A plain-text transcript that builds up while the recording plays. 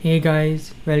Hey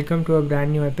guys, welcome to a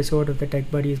brand new episode of the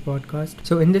Tech Buddies podcast.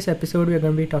 So, in this episode, we're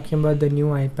going to be talking about the new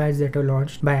iPads that were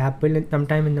launched by Apple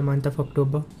sometime in the month of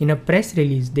October. In a press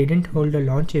release, they didn't hold a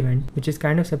launch event, which is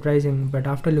kind of surprising, but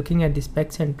after looking at the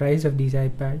specs and price of these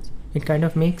iPads, it kind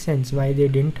of makes sense why they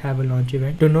didn't have a launch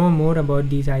event. To know more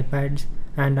about these iPads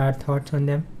and our thoughts on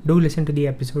them, do listen to the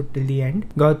episode till the end.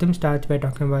 Gautam starts by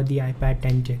talking about the iPad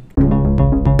 10 Gen.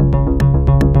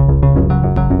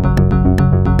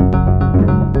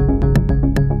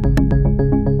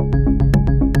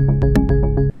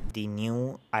 The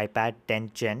new iPad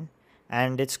 10 Gen,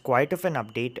 and it's quite of an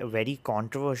update, a very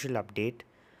controversial update.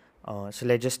 So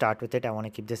let's just start with it. I want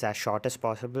to keep this as short as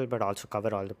possible, but also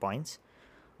cover all the points.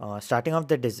 Starting off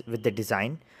with the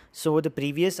design. So the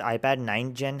previous iPad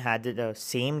 9 Gen had the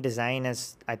same design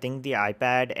as I think the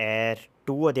iPad Air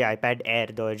 2 or the iPad Air,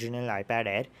 the original iPad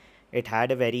Air. It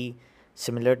had a very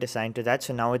similar design to that.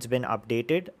 So now it's been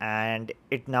updated and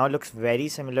it now looks very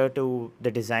similar to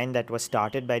the design that was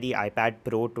started by the iPad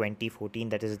Pro 2014.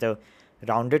 That is the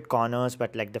rounded corners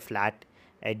but like the flat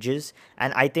edges.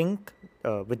 And I think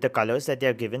with the colors that they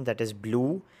are given, that is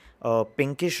blue,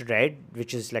 pinkish red,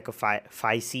 which is like a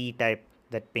 5C type,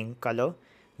 that pink color,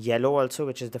 yellow also,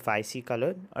 which is the 5C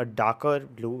color, a darker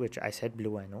blue, which I said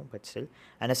blue, I know, but still,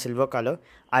 and a silver color.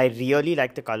 I really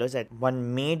like the colors.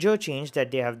 One major change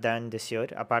that they have done this year,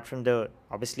 apart from the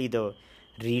obviously the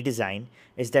redesign,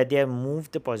 is that they have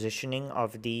moved the positioning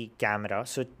of the camera.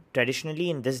 So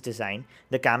traditionally in this design,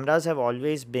 the cameras have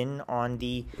always been on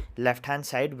the left hand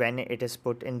side when it is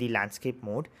put in the landscape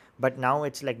mode, but now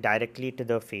it's like directly to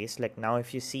the face. Like now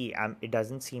if you see, it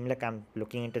doesn't seem like I'm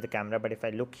looking into the camera, but if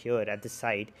I look here at the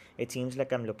side, it seems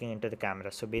like I'm looking into the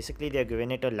camera. So basically they're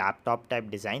giving it a laptop type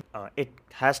design. It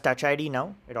has Touch ID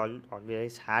now. It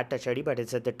always had Touch ID, but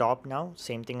it's at the top now,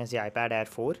 same thing as the iPad Air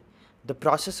 4. The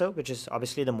processor, which is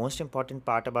obviously the most important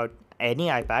part about any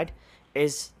iPad,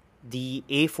 is the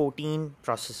A14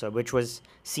 processor, which was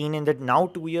seen in the now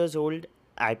 2 years old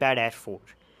iPad Air 4.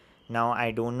 Now, I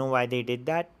don't know why they did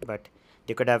that, but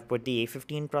they could have put the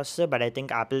A15 processor, but I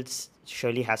think Apple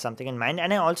surely has something in mind.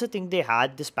 And I also think they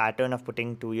had this pattern of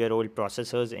putting 2-year-old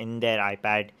processors in their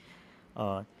iPad,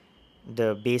 uh,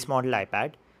 the base model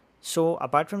iPad. So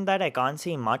apart from that, I can't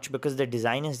say much because the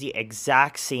design is the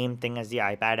exact same thing as the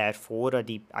iPad Air 4 or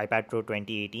the iPad Pro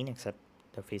 2018, except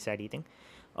the Face ID thing.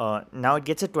 Now it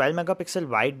gets a 12 megapixel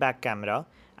wide back camera,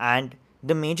 and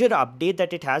the major update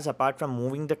that it has, apart from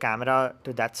moving the camera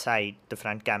to that side, the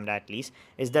front camera at least,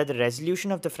 is that the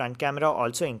resolution of the front camera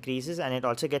also increases and it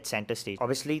also gets center stage.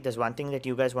 Obviously, there's one thing that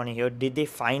you guys want to hear. Did they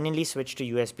finally switch to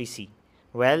USB-C?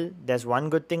 Well, there's one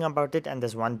good thing about it and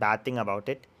there's one bad thing about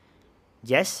it.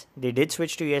 Yes, they did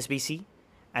switch to USB-C,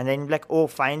 and then like, oh,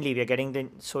 finally we're getting the.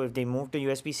 So if they move to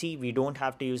USB-C, we don't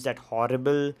have to use that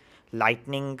horrible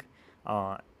Lightning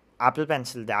Apple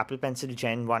Pencil, the Apple Pencil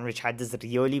Gen 1, which had this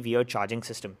really weird charging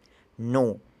system.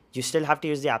 No, you still have to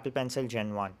use the Apple Pencil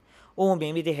Gen 1. Oh,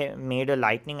 maybe they made a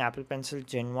Lightning Apple Pencil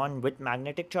Gen 1 with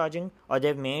magnetic charging, or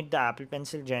they've made the Apple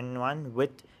Pencil Gen 1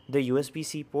 with the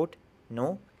USB-C port.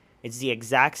 No, it's the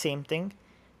exact same thing.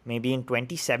 Maybe in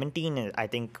 2017, I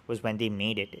think, was when they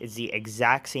made it. It's the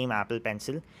exact same Apple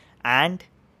Pencil. And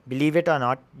believe it or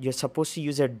not, you're supposed to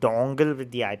use a dongle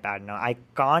with the iPad now. I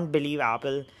can't believe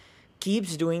Apple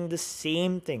keeps doing the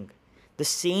same thing, the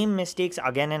same mistakes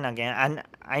again and again. And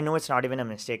I know it's not even a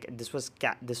mistake. This was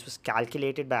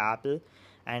calculated by Apple,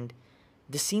 and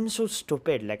this seems so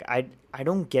stupid. Like I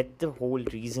don't get the whole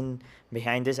reason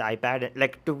behind this iPad.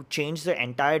 Like to change the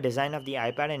entire design of the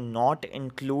iPad and not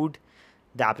include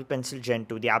the Apple Pencil Gen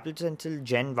 2. The Apple Pencil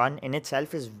Gen 1 in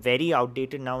itself is very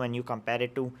outdated now when you compare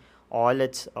it to all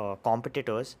its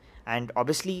competitors. And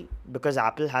obviously, because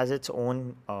Apple has its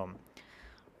own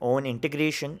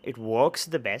integration, it works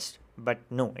the best. But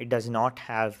no, it does not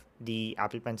have the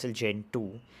Apple Pencil Gen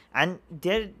 2. And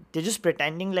they're just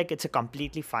pretending like it's a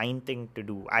completely fine thing to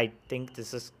do. I think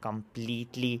this is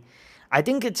completely. I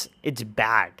think it's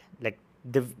bad. Like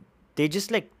they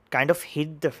just like kind of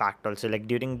hid the fact also, like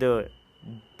during the.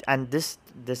 And this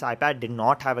iPad did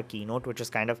not have a keynote, which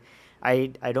is kind of, I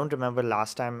don't remember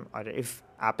last time or if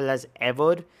Apple has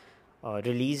ever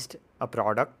released a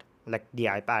product like the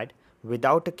iPad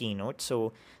without a keynote.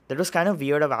 So that was kind of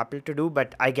weird of Apple to do,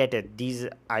 but I get it. These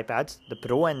iPads, the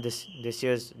Pro and this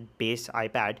year's base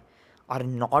iPad, are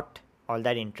not all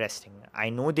that interesting.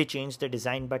 I know they changed the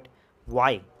design, but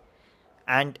why?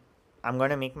 And I'm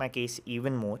gonna make my case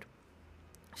even more.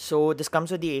 So this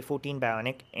comes with the A14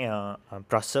 Bionic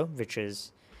processor, which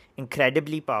is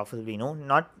incredibly powerful. We know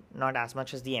not as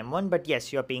much as the M1, but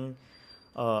yes, you're paying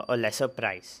a lesser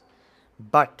price.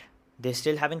 But They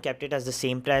still haven't kept it as the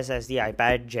same price as the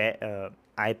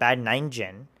iPad 9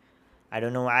 Gen. I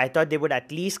don't know. I thought they would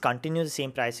at least continue the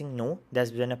same pricing. No,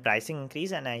 there's been a pricing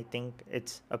increase, and I think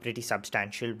it's a pretty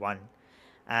substantial one.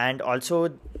 And also,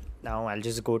 now I'll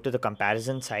just go to the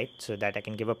comparison site so that I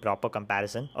can give a proper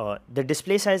comparison. The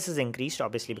display size has increased,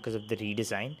 obviously, because of the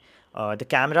redesign. The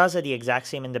cameras are the exact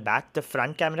same in the back. The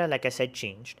front camera, like I said,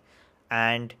 changed.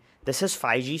 And this is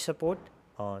 5G support.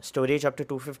 Storage up to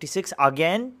 256.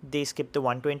 Again, they skipped the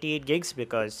 128 gigs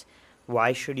because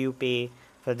why should you pay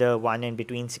for the one in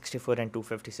between 64 and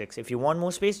 256? If you want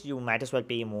more space, you might as well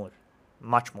pay more,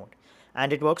 much more.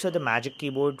 And it works with the Magic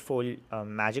Keyboard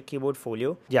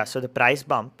Folio. Yeah, so the price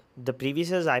bump. The previous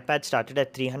year's iPad started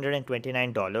at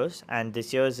 $329, and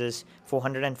this year's is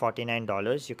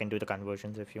 $449. You can do the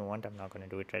conversions if you want. I'm not going to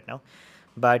do it right now.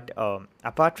 But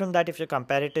apart from that, if you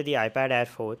compare it to the iPad Air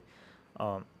 4,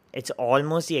 it's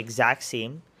almost the exact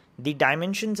same. The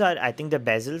dimensions are, I think the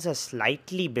bezels are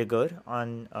slightly bigger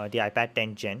on the iPad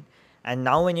 10 Gen. And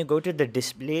now when you go to the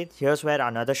display, here's where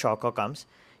another shocker comes.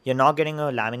 You're not getting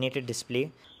a laminated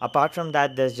display. Apart from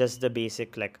that, there's just the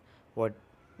basic, like, what,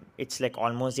 it's like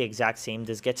almost the exact same.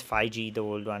 This gets 5G, the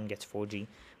old one gets 4G.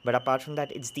 But apart from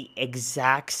that, it's the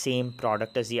exact same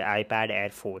product as the iPad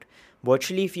Air 4.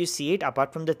 Virtually, if you see it,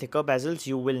 apart from the thicker bezels,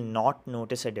 you will not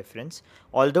notice a difference.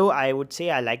 Although I would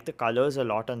say I like the colors a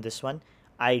lot on this one,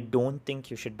 I don't think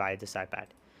you should buy this iPad.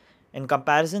 In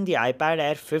comparison, the iPad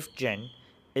Air 5th Gen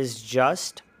is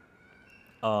just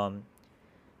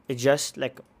it's just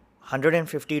like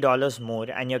 $150 more,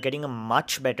 and you're getting a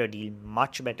much better deal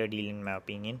in my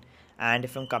opinion. And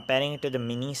if I'm comparing it to the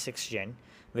Mini 6th Gen,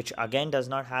 which again does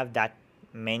not have that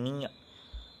many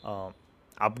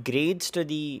upgrades to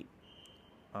the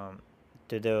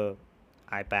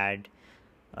iPad,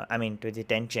 to the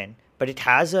 10th Gen, but it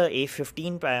has a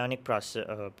A15 Bionic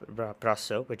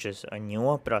processor, which is a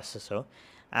newer processor,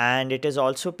 and it is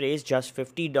also priced just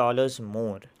 $50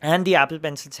 more. And the Apple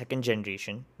Pencil 2nd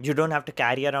generation, you don't have to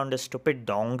carry around a stupid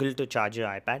dongle to charge your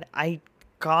iPad. I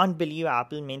can't believe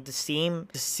Apple made the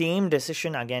same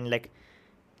decision again. Like,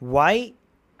 why?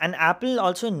 And Apple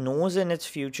also knows in its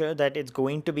future that it's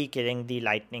going to be killing the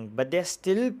Lightning, but they're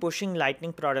still pushing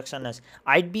Lightning products on us.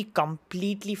 I'd be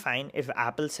completely fine if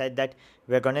Apple said that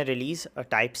we're going to release a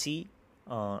Type-C,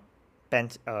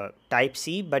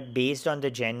 but based on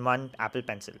the Gen 1 Apple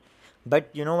Pencil. But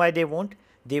you know why they won't?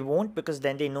 They won't because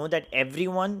then they know that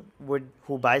everyone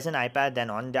who buys an iPad then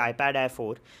on the iPad Air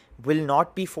 4 will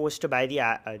not be forced to buy the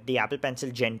Apple Pencil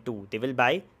Gen 2. They will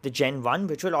buy the Gen 1,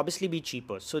 which will obviously be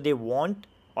cheaper. So they want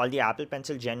all the Apple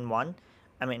Pencil Gen 1,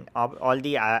 all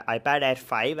the iPad Air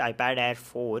 5, iPad Air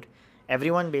 4,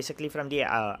 everyone basically from the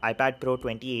iPad Pro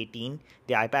 2018,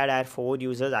 the iPad Air 4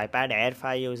 users, iPad Air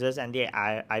 5 users, and the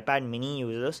iPad Mini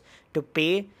users to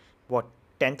pay,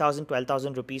 10,000,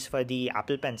 12,000 rupees for the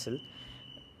Apple Pencil.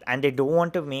 And they don't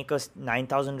want to make a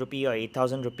 9,000 rupee or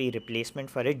 8,000 rupee replacement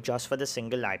for it just for the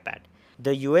single iPad.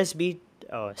 The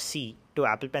USB-C to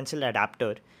Apple Pencil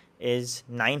adapter is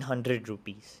 900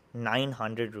 rupees.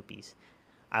 900 rupees.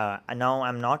 Now,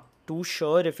 I'm not too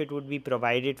sure if it would be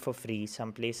provided for free.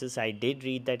 Some places I did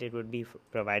read that it would be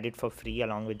provided for free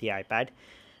along with the iPad,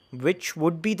 which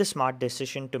would be the smart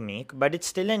decision to make, but it's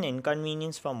still an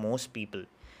inconvenience for most people.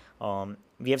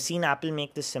 We have seen Apple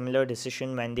make this similar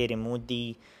decision when they removed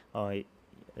the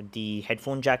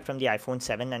headphone jack from the iPhone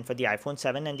 7, and for the iPhone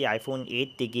 7 and the iPhone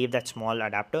 8 they gave that small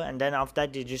adapter, and then after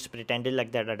that they just pretended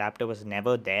like that adapter was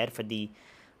never there for the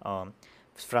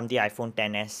from the iPhone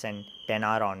 10s and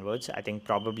 10R onwards. I think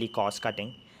probably cost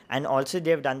cutting. And also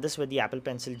they've done this with the Apple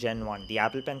Pencil Gen 1. The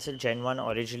Apple Pencil Gen 1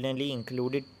 originally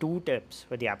included 2 tips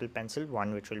for the Apple Pencil,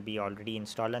 one which will be already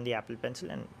installed on the Apple Pencil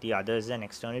and the other is an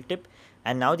external tip.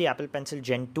 And now the Apple Pencil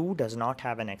Gen 2 does not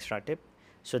have an extra tip,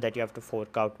 so that you have to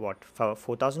fork out for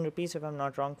 4,000 rupees if I'm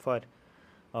not wrong for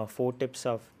 4 tips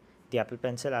of the Apple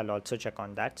Pencil. I'll also check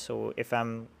on that. So if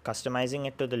I'm customizing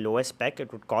it to the lowest spec,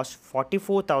 it would cost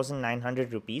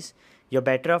 44,900 rupees. You're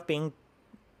better off paying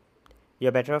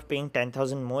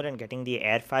 10,000 more and getting the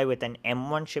Air 5 with an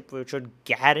M1 chip, which would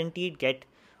guaranteed get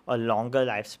a longer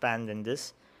lifespan than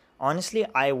this. Honestly,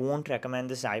 I won't recommend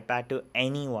this iPad to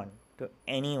anyone.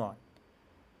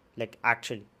 Like,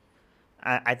 actually,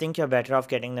 I think you're better off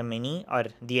getting the Mini or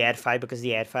the Air 5, because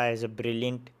the Air 5 is a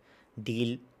brilliant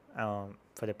deal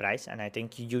for the price. And I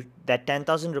think that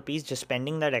 10,000 rupees, just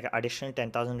spending that additional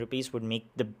 10,000 rupees would make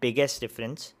the biggest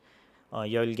difference.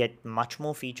 You'll get much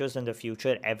more features in the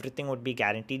future. Everything would be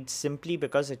guaranteed simply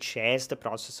because it shares the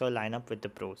processor lineup with the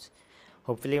Pros.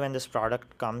 Hopefully when this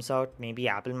product comes out, maybe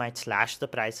Apple might slash the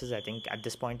prices. I think at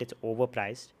this point it's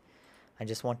overpriced. I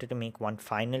just wanted to make one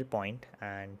final point,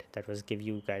 and that was give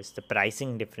you guys the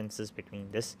pricing differences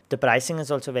between this. The pricing is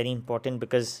also very important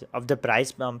because of the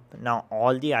price bump. Now,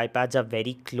 all the iPads are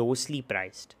very closely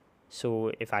priced.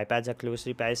 So, if iPads are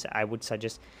closely priced, I would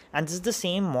suggest, and this is the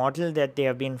same model that they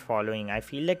have been following. I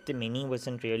feel like the Mini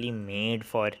wasn't really made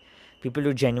for people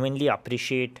who genuinely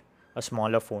appreciate a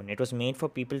smaller phone. It was made for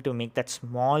people to make that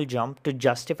small jump to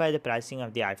justify the pricing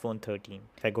of the iPhone 13.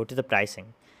 If I go to the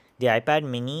pricing, the iPad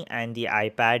Mini and the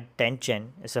iPad 10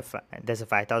 Gen there's a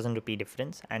 5,000 rupee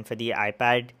difference, and for the uh,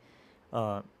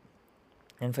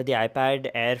 iPad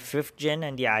Air 5th Gen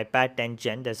and the iPad 10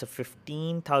 Gen, there's a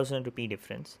 15,000 rupee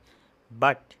difference.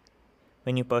 But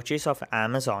when you purchase off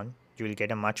Amazon, you will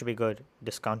get a much bigger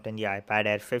discount than the iPad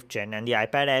Air 5th Gen, and the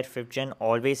iPad Air 5th Gen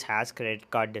always has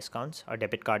credit card discounts or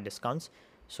debit card discounts.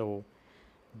 So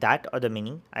that or the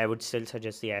Mini, I would still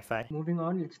suggest the FI. Moving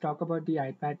on, let's talk about the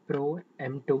iPad Pro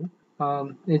M2.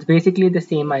 It's basically the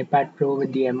same iPad Pro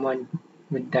with the M1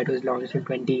 that was launched in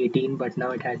 2018, but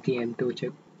now it has the M2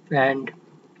 chip. And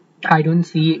I don't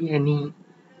see any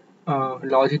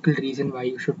logical reason why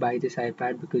you should buy this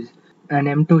iPad, because an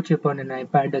M2 chip on an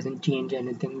iPad doesn't change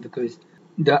anything, because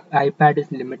the iPad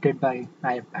is limited by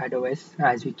iPad OS,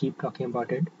 as we keep talking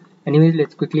about it. Anyways,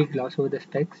 let's quickly gloss over the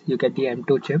specs. You get the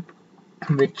M2 chip,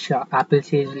 which Apple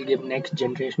says will give next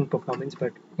generation performance,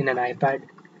 but in an iPad,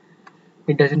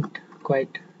 it doesn't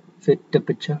quite fit the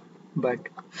picture. But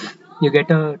you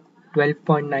get a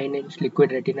 12.9-inch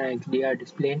liquid retina XDR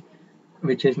display,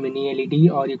 which is mini LED,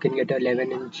 or you can get a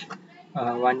 11-inch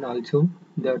one also.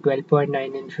 The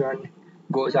 12.9-inch one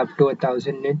goes up to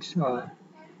 1000 nits and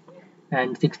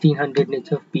 1600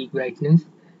 nits of peak brightness.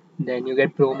 Then you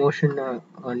get ProMotion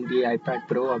on the iPad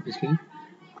Pro, obviously,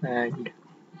 and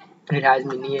it has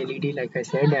mini LED, like I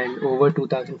said, and over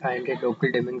 2500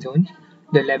 local dimming zones.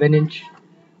 The 11-inch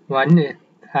one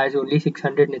has only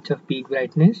 600 nits of peak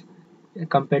brightness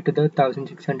compared to the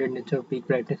 1600 nits of peak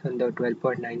brightness on the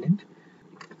 12.9-inch.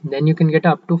 Then you can get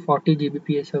up to 40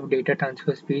 Gbps of data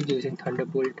transfer speed using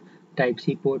Thunderbolt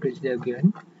Type-C port, which they have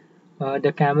given.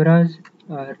 The cameras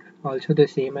are also the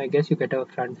same, I guess. You get a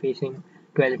front-facing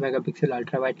 12 megapixel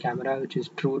ultra-wide camera, which is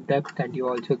true depth, and you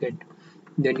also get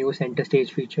the new center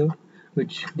stage feature,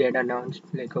 which they had announced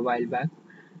like a while back.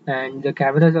 And the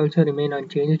cameras also remain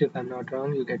unchanged, if I'm not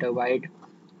wrong. You get a wide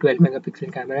 12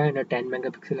 megapixel camera and a 10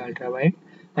 megapixel ultra-wide,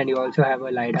 and you also have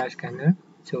a LiDAR scanner.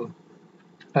 So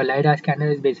a LiDAR scanner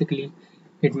is basically,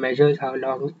 it measures how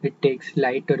long it takes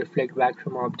light to reflect back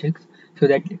from objects, so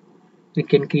that it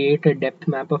can create a depth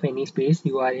map of any space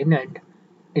you are in, and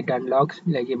it unlocks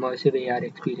like immersive AR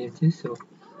experiences. So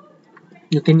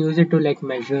you can use it to like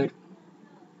measure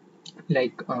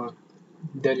like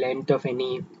the length of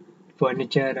any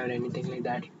furniture or anything like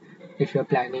that, if you're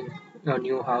planning a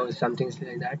new house, something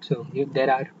like that. So there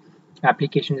are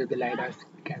applications of the LiDAR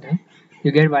scanner.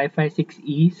 You get Wi-Fi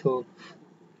 6E, so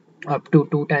up to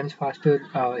 2 times faster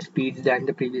speeds than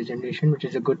the previous generation, which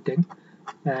is a good thing.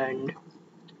 And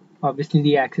obviously,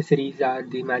 the accessories are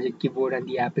the Magic Keyboard and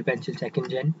the Apple Pencil second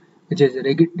gen, which is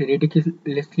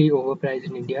ridiculously overpriced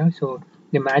in India. So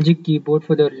the Magic Keyboard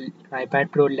for the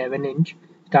iPad Pro 11-inch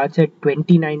starts at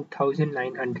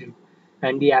 29,900,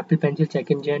 and the Apple Pencil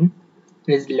second gen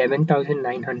is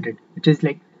 11,900, which is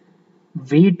like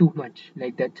way too much.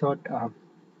 Like that's what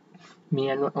me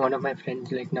and one of my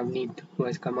friends, like Navneet, who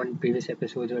has come on previous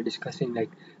episodes, were discussing. Like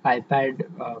iPad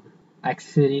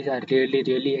accessories are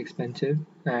really expensive,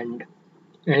 and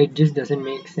it just doesn't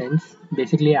make sense.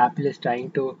 Basically, Apple is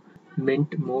trying to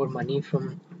mint more money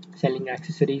from selling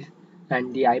accessories,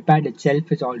 and the iPad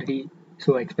itself is already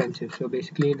so expensive. So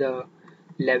basically, the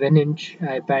 11-inch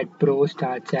iPad Pro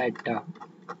starts at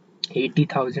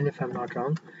 80,000, if I'm not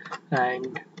wrong,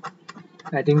 and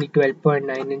I think the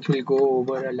 12.9-inch will go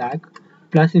over a lakh.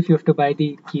 Plus, if you have to buy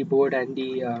the keyboard and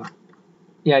the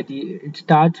it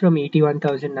starts from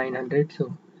 81,900.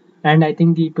 So, and I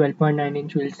think the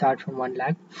 12.9-inch will start from 1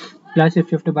 lakh. Plus,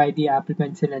 if you have to buy the Apple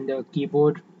Pencil and the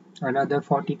keyboard, another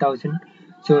 40,000.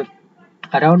 So,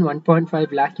 around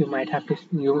 1.5 lakh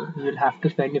you'll have to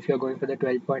spend if you're going for the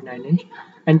 12.9-inch.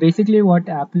 And basically, what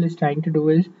Apple is trying to do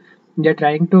is they're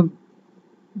trying to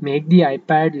make the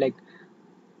iPad like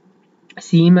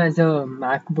seem as a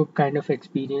MacBook kind of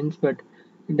experience, but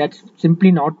that's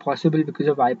simply not possible because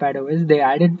of iPad OS. They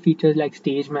added features like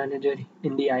Stage Manager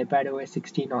in the iPad OS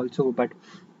 16 also, but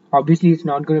obviously it's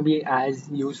not going to be as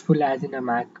useful as in a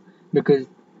Mac, because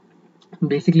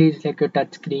basically it's like a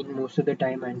touch screen most of the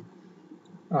time, and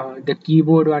the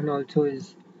keyboard one also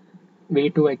is way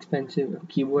too expensive.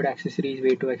 Keyboard accessory is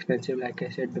way too expensive, like I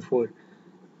said before.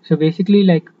 So basically,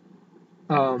 like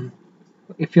um,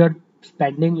 if you're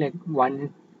spending like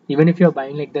one, even if you're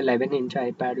buying like the 11-inch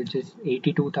iPad, which is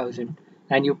 82,000,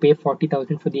 and you pay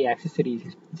 40,000 for the accessories,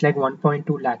 it's like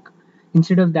 1.2 lakh.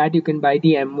 Instead of that, you can buy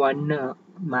the M1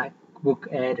 MacBook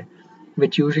Air,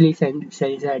 which usually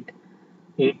sells at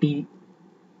 80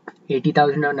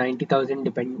 80,000 or 90,000,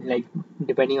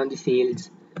 depending on the sales,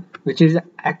 which is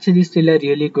actually still a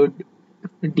really good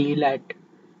deal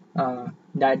uh,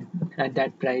 that at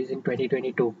that price in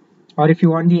 2022. Or if you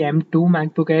want the M2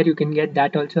 MacBook Air, you can get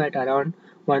that also at around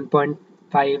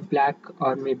 1.5 lakh,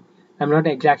 or maybe I'm not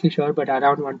exactly sure, but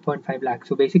around 1.5 lakh.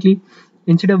 So basically,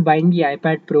 instead of buying the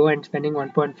iPad Pro and spending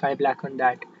 1.5 lakh on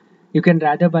that, you can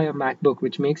rather buy a MacBook,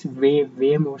 which makes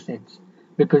way more sense,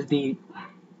 because the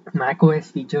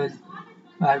macOS features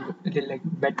are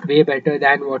way better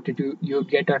than what you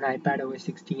get on iPad OS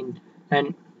 16.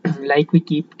 And like we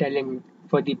keep telling,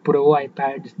 for the Pro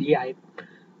iPads,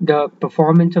 the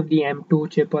performance of the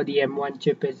M2 chip or the M1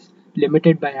 chip is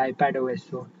limited by iPad OS.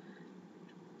 So,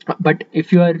 but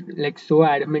if you are like so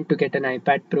adamant to get an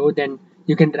iPad Pro, then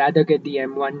you can rather get the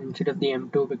M1 instead of the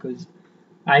M2, because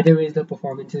either way the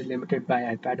performance is limited by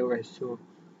iPad OS. So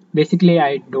basically,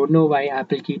 I don't know why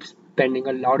Apple keeps spending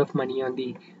a lot of money on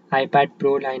the iPad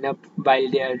Pro lineup while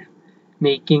they are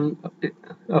making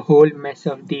a whole mess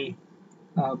of the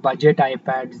budget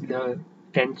iPads, the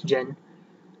 10th gen,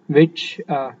 which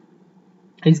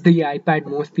is the iPad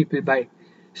most people buy.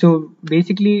 So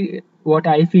basically, what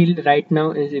I feel right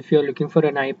now is, if you're looking for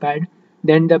an iPad,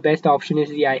 then the best option is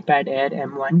the iPad Air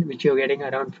M1, which you're getting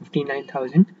around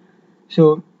 59,000.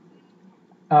 So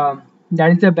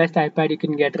that is the best iPad you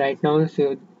can get right now.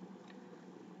 So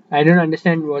I don't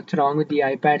understand what's wrong with the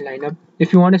iPad lineup.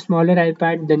 If you want a smaller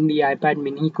iPad, then the iPad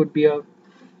Mini could be a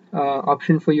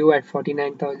option for you at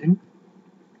 49,000.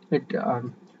 But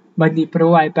but the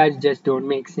Pro iPads just don't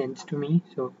make sense to me.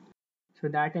 So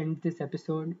that ends this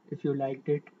episode. If you liked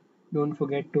it, don't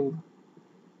forget to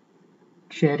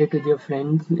share it with your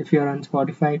friends. If you're on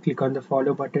Spotify, click on the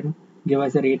follow button. Give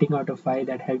us a rating out of 5.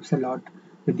 That helps a lot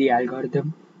with the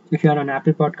algorithm. If you're on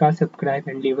Apple Podcast, subscribe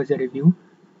and leave us a review.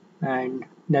 And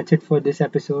that's it for this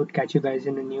episode. Catch you guys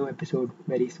in a new episode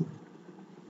very soon.